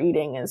disordered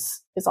eating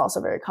is also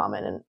very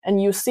common.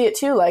 And you see it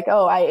too, like,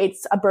 oh, I ate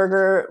a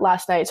burger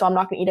last night, so I'm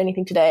not going to eat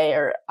anything today.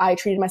 Or I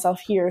treated myself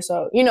here.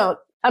 So,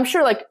 I'm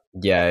sure like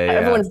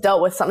everyone's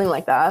dealt with something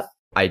like that.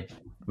 I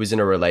was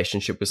in a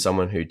relationship with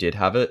someone who did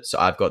have it. So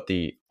I've got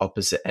the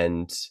opposite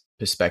end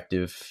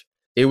perspective.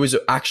 It was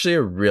actually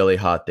a really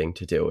hard thing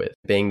to deal with.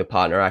 Being the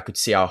partner, I could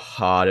see how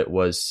hard it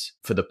was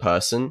for the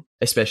person,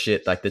 especially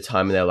at like the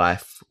time in their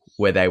life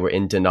where they were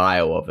in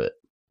denial of it.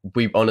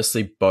 We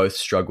honestly both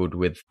struggled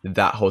with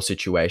that whole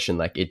situation.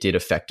 Like it did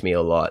affect me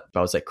a lot. I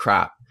was like,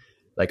 crap.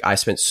 Like I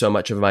spent so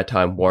much of my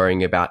time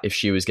worrying about if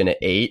she was going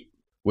to eat,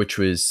 which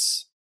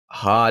was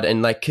hard.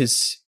 And like,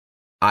 cause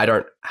I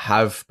don't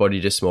have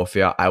body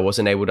dysmorphia, I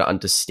wasn't able to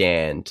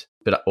understand,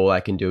 but all I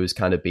can do is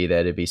kind of be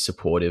there to be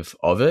supportive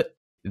of it.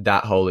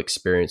 That whole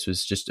experience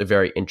was just a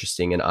very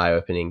interesting and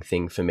eye-opening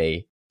thing for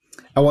me.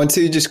 I want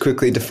to just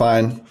quickly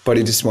define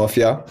body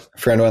dysmorphia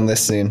for anyone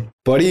listening.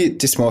 Body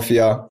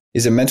dysmorphia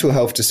is a mental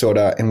health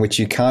disorder in which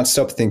you can't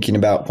stop thinking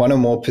about one or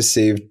more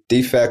perceived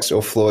defects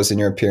or flaws in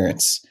your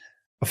appearance.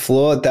 A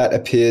flaw that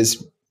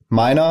appears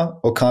minor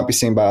or can't be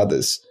seen by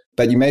others,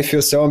 but you may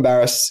feel so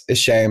embarrassed,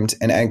 ashamed,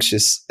 and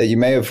anxious that you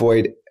may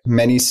avoid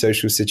many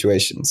social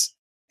situations.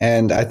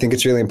 And I think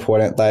it's really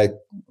important, like,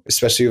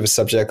 especially with a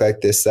subject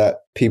like this, that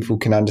people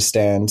can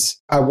understand.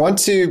 I want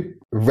to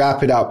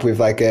wrap it up with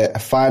like a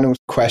final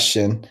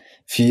question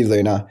for you,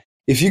 Luna.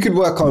 If you could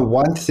work on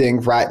one thing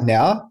right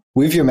now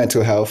with your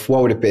mental health,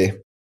 what would it be?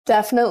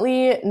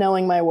 Definitely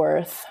knowing my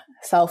worth,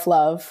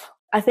 self-love.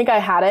 I think I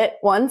had it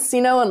once,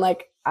 and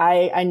like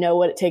I know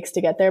what it takes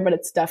to get there, but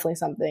it's definitely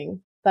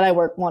something that I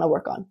want to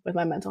work on with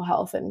my mental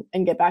health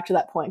and get back to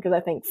that point. Because I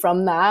think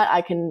from that,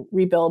 I can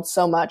rebuild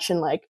so much and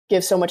like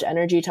give so much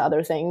energy to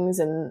other things.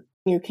 And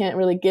you can't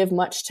really give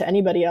much to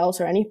anybody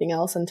else or anything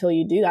else until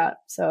you do that.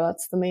 So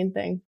that's the main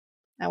thing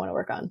I want to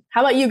work on.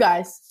 How about you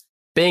guys?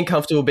 Being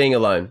comfortable being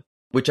alone,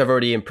 which I've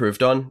already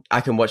improved on.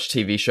 I can watch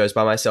TV shows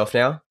by myself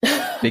now.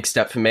 Big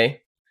step for me.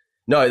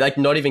 No, like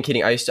not even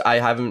kidding. I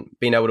haven't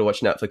been able to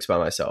watch Netflix by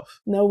myself.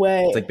 No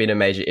way. It's like been a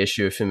major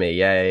issue for me.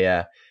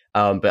 Yeah.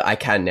 But I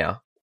can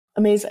now.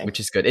 Amazing. Which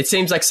is good. It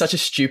seems like such a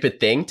stupid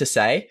thing to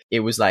say.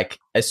 It was like,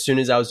 as soon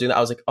as I was doing that, I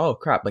was like, oh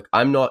crap, like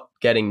I'm not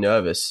getting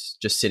nervous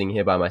just sitting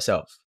here by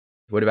myself.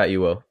 What about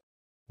you, Will?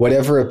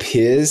 Whatever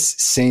appears,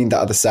 seeing the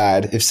other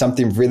side. If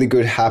something really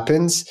good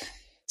happens,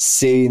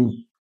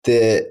 seeing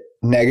the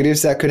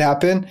negatives that could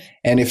happen.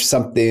 And if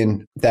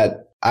something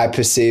that I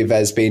perceive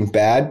as being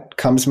bad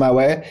comes my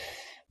way,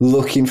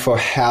 looking for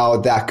how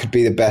that could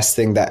be the best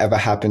thing that ever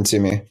happened to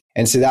me.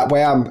 And so that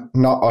way I'm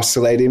not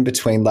oscillating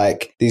between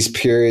like these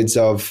periods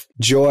of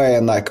joy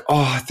and like,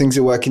 oh, things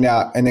are working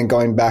out. And then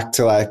going back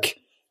to like,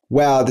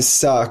 wow, this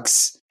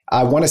sucks.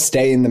 I want to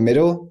stay in the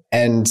middle.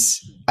 And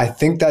I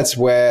think that's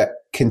where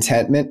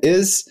contentment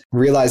is,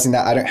 realizing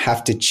that I don't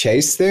have to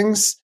chase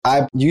things.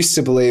 I used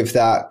to believe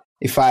that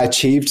if I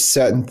achieved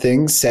certain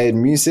things, say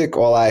in music,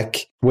 or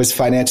like was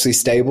financially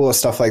stable or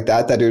stuff like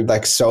that, that it would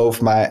like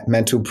solve my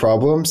mental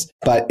problems.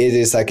 But it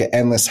is like an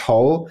endless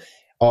hole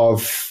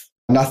of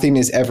nothing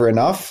is ever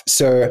enough.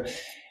 So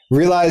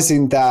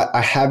realizing that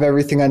I have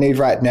everything I need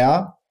right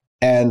now,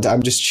 and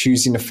I'm just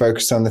choosing to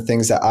focus on the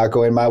things that are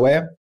going my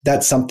way,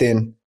 that's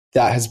something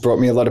that has brought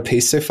me a lot of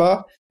peace so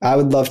far. I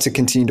would love to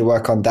continue to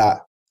work on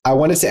that. I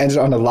wanted to end it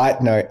on a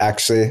light note,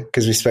 actually,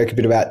 because we spoke a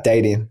bit about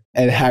dating,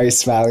 and Harry's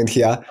smiling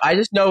here. I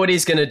just know what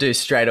he's going to do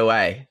straight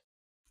away.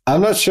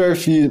 I'm not sure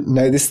if you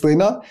know this,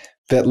 Lena,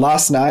 but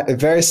last night a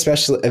very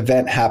special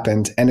event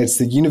happened, and it's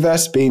the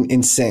universe being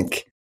in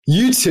sync.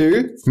 You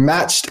two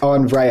matched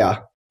on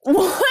Raya.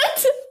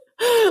 What?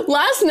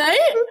 Last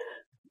night?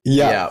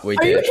 Yeah. We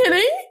Are did. you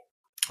kidding?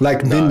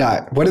 Like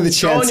midnight. What are the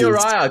chances?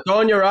 Go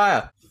on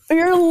Uriah.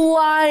 You're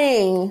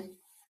lying.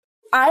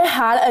 I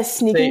had a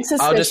sneaking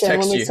suspicion I'll just text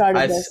when we you.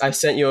 started this. I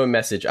sent you a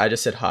message. I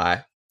just said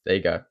hi. There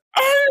you go.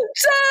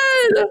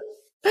 I'm dead!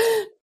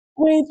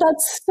 Wait,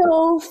 that's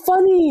so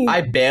funny.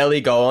 I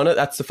barely go on it.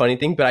 That's the funny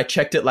thing. But I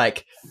checked it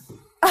like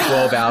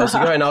 12 hours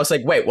ago, and I was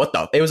like, wait, what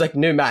the? It was like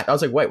new Matt. I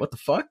was like, wait, what the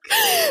fuck?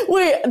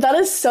 Wait, that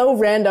is so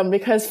random,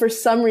 because for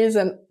some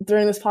reason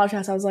during this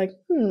podcast, I was like,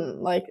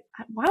 like,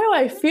 why do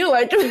I feel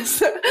like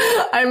this?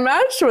 I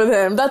matched with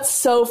him. That's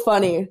so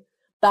funny.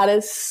 That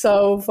is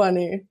so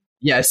funny.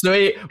 Yeah, so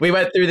we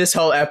went through this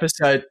whole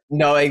episode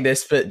knowing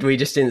this, but we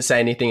just didn't say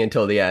anything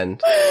until the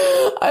end.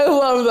 I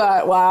love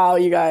that. Wow,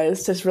 you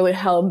guys just really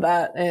held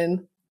that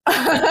in.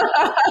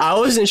 I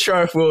wasn't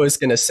sure if Will was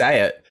going to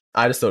say it.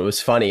 I just thought it was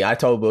funny. I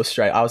told Will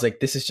straight. I was like,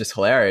 this is just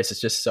hilarious.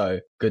 It's just so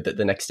good that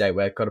the next day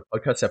we've got a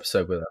podcast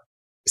episode with her.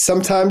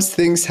 Sometimes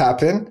things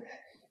happen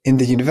in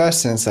the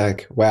universe, and it's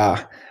like, wow.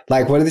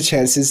 Like, what are the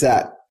chances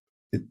that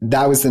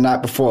that was the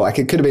night before? Like,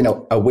 it could have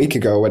been a week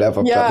ago or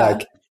whatever. Yeah. But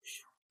like,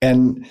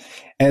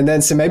 and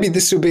then, so maybe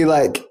this will be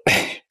like,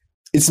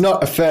 it's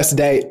not a first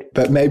date,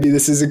 but maybe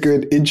this is a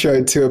good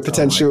intro to a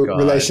potential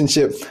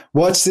relationship.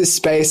 Watch this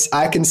space.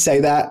 I can say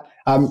that.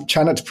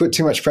 Try not to put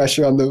too much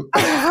pressure on them.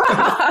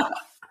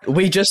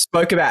 We just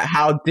spoke about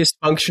how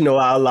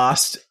dysfunctional our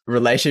last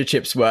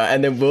relationships were.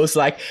 And then Will's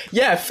like,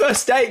 yeah,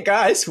 first date,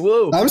 guys.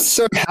 Woo. I'm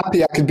so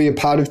happy I could be a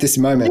part of this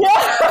moment.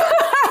 Yeah.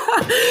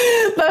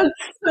 That's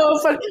so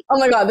funny. Oh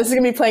my God, this is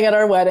going to be playing at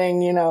our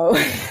wedding, you know.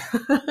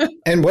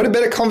 And what a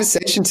better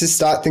conversation to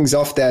start things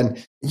off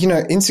than, you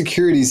know,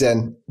 insecurities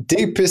and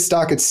deepest,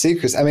 darkest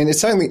secrets. I mean,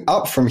 it's only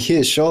up from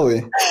here,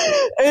 surely.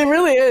 It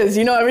really is.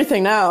 You know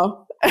everything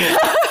now.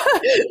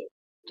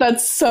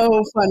 That's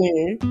so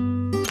funny.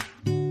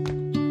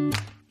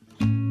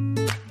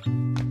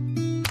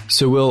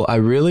 So, Will, I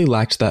really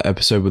liked that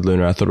episode with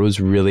Luna. I thought it was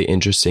really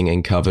interesting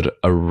and covered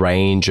a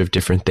range of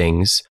different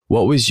things.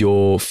 What was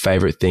your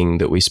favorite thing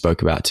that we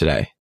spoke about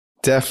today?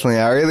 Definitely.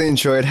 I really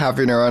enjoyed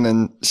having her on,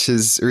 and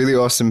she's a really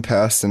awesome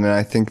person. And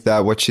I think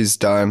that what she's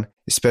done,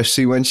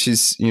 especially when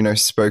she's, you know,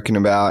 spoken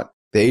about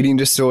the eating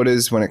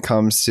disorders when it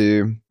comes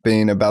to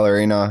being a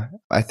ballerina,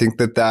 I think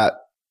that that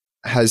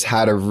has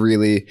had a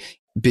really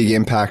big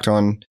impact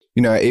on,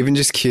 you know, even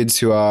just kids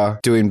who are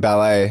doing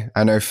ballet,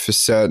 I know for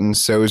certain.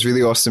 So it was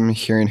really awesome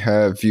hearing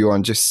her view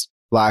on just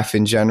life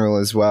in general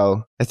as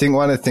well. I think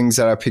one of the things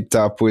that I picked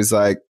up was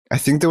like, I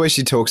think the way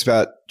she talks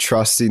about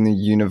trusting the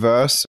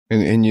universe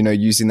and, you know,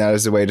 using that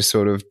as a way to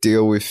sort of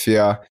deal with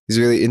fear is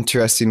a really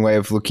interesting way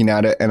of looking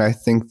at it. And I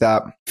think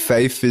that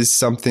faith is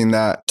something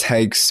that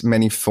takes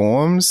many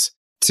forms.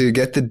 To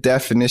get the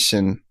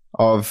definition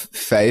of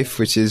faith,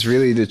 which is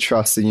really to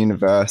trust the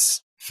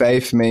universe,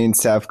 faith means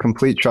to have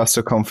complete trust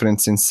or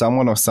confidence in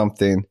someone or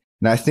something.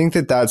 And I think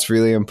that that's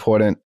really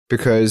important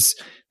because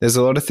there's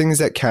a lot of things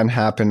that can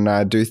happen. And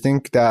I do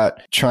think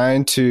that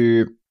trying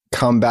to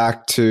come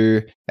back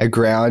to a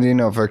grounding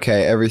of,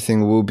 okay,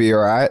 everything will be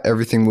all right,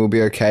 everything will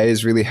be okay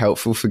is really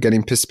helpful for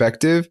getting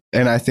perspective.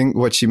 And I think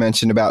what she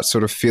mentioned about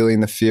sort of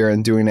feeling the fear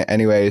and doing it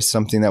anyway is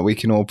something that we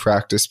can all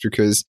practice,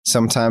 because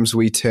sometimes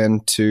we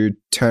tend to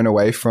turn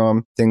away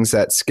from things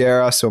that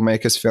scare us or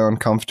make us feel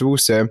uncomfortable.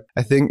 So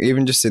I think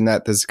even just in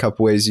that, there's a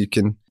couple ways you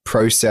can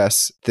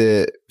process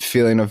the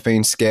feeling of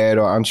being scared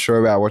or unsure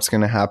about what's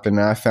going to happen.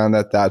 And I found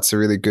that that's a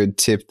really good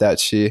tip that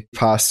she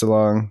passed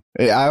along.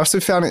 I also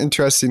found it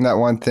interesting that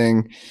one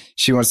thing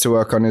she wants to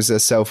work on is their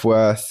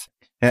self-worth.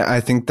 And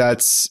I think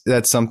that's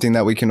something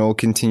that we can all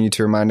continue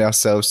to remind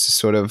ourselves to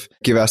sort of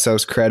give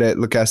ourselves credit,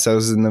 look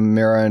ourselves in the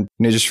mirror and,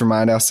 you know, just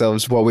remind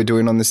ourselves what we're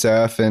doing on this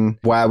earth and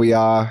why we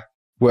are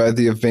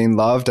worthy of being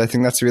loved. I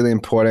think that's a really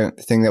important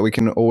thing that we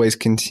can always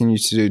continue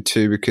to do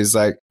too, because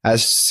like,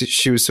 as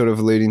she was sort of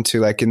alluding to,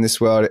 like in this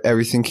world,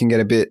 everything can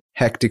get a bit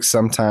hectic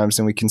sometimes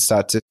and we can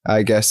start to,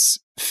 I guess,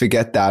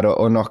 forget that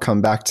or not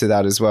come back to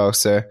that as well.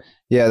 So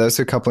Yeah, those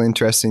are a couple of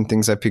interesting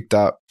things I picked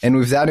up. And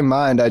with that in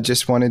mind, I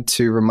just wanted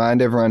to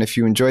remind everyone, if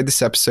you enjoyed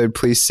this episode,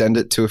 please send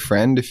it to a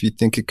friend. If you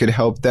think it could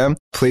help them,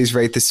 please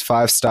rate this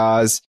 5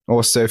 stars.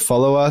 Also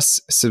follow us,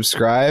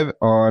 subscribe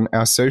on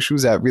our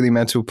socials at Really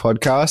Mental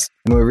Podcast.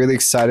 And we're really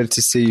excited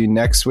to see you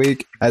next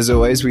week. As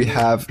always, we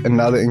have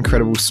another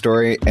incredible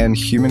story and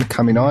human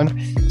coming on.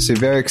 So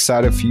very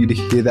excited for you to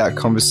hear that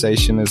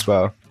conversation as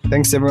well.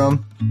 Thanks,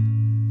 everyone.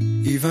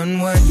 Even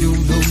when you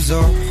lose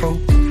all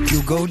hope,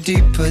 you go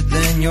deeper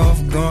than you're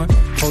gone.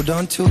 Hold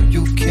on till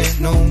you can't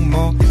no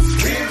more.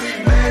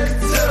 Really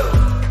mental.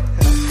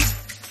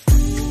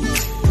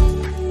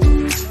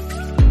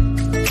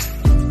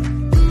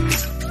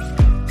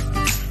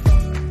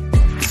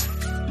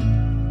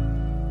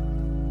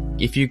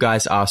 If you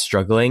guys are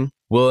struggling,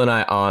 Will and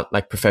I aren't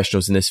like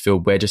professionals in this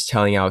field. We're just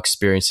telling our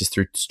experiences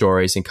through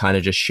stories and kind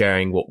of just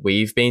sharing what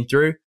we've been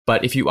through.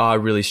 But if you are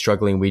really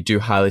struggling, we do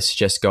highly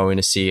suggest going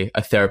to see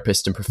a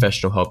therapist and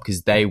professional help,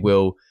 because they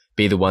will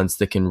be the ones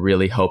that can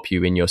really help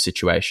you in your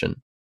situation.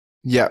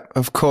 Yeah,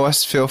 of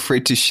course, feel free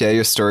to share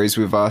your stories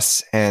with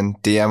us and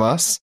DM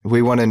us.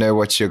 We want to know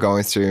what you're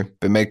going through,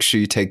 but make sure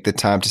you take the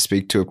time to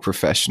speak to a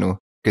professional,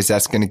 because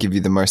that's going to give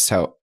you the most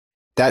help.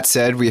 That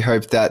said, we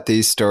hope that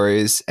these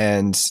stories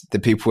and the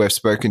people we've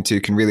spoken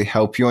to can really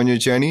help you on your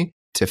journey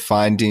to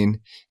finding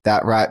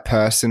that right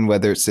person,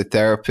 whether it's a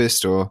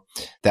therapist or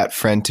that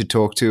friend to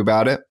talk to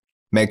about it.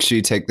 Make sure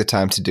you take the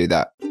time to do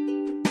that.